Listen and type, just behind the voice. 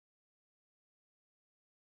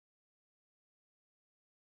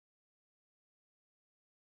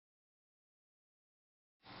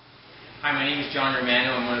Hi, my name is John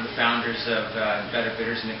Romano. I'm one of the founders of Better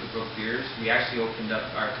Bitters and Nickel Brook Beers. We actually opened up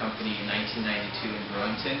our company in 1992 in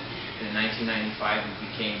Burlington, and in 1995 we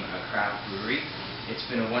became a craft brewery. It's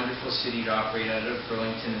been a wonderful city to operate out of.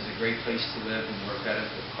 Burlington is a great place to live and work out of.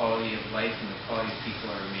 The quality of life and the quality of people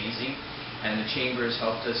are amazing, and the Chamber has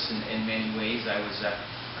helped us in many ways. I was a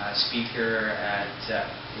speaker at a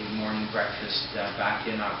morning breakfast back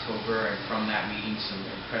in October, and from that meeting some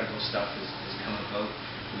incredible stuff has come about.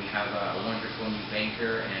 We have a wonderful new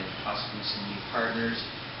banker and possibly some new partners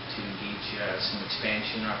to engage some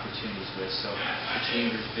expansion opportunities with. So the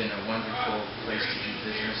Chamber's been a wonderful place to do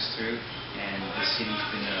business through, and the city's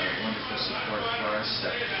been a wonderful support for us.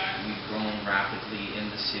 We've grown rapidly in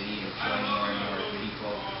the city, employing more and more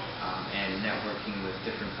people, and networking with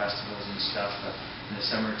different festivals and stuff. In the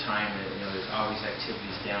summertime, there's always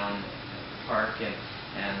activities down at the park, and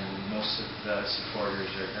most of the supporters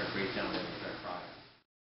are great down there with our product.